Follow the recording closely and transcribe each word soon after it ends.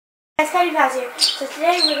Guys, Cody Paz here. So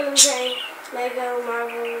today we're going to be playing Lego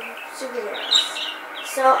Marvel Superheroes.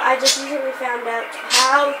 So I just recently found out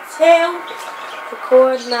how to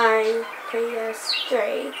record my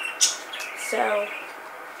PS3. So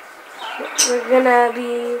we're going to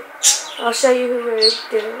be, I'll show you who we're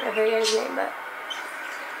doing. I forget his name, but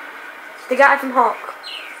the guy from Hulk.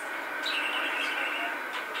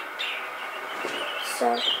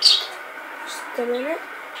 So, just a minute.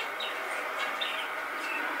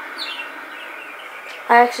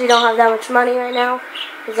 I actually don't have that much money right now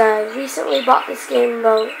because I recently bought this game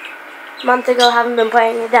about a month ago. Haven't been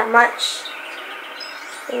playing it that much.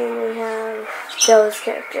 And we have those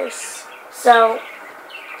characters. So,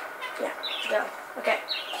 yeah, go. Okay,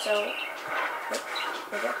 so,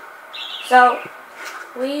 okay. So,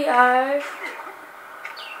 we are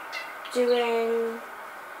doing,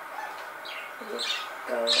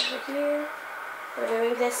 go over here. We're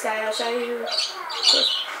doing this guy. I'll show you.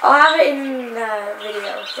 I'll have it in the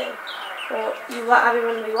video thing. Well,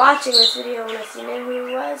 everyone will be watching this video unless you knew who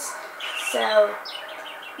it was. So,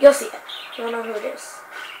 you'll see it. You'll know who it is.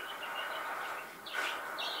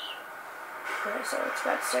 Okay, so it's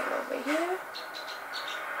about to start over here.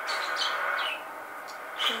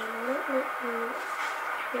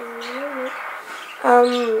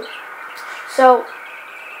 So,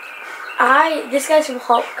 this guy's from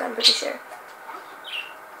Hulk, I'm pretty sure.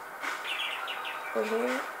 Over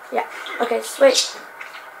here? Yeah. Okay, just wait.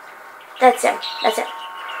 That's him. That's it.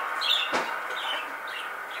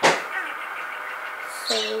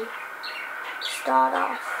 So, start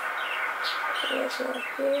off. Here's one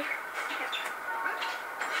here.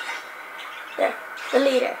 There. The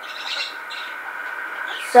leader.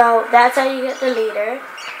 So, that's how you get the leader.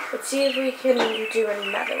 Let's see if we can do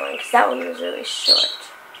another one, because that one was really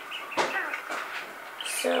short.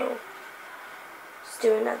 So, let's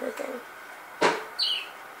do another thing.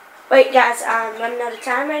 Wait guys, I'm running out of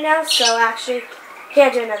time right now, so actually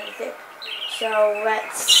can't do another thing. So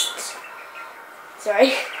let's,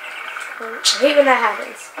 sorry, I hate when that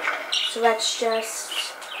happens. So let's just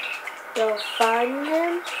go find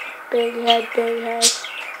him. Big head, big head.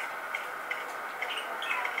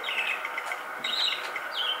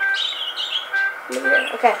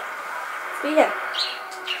 Okay, be him.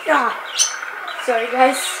 Ah, sorry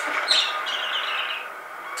guys.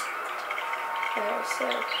 Okay,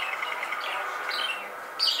 so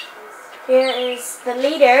here is the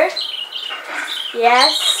leader.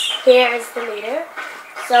 Yes, here is the leader.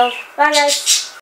 So, bye guys.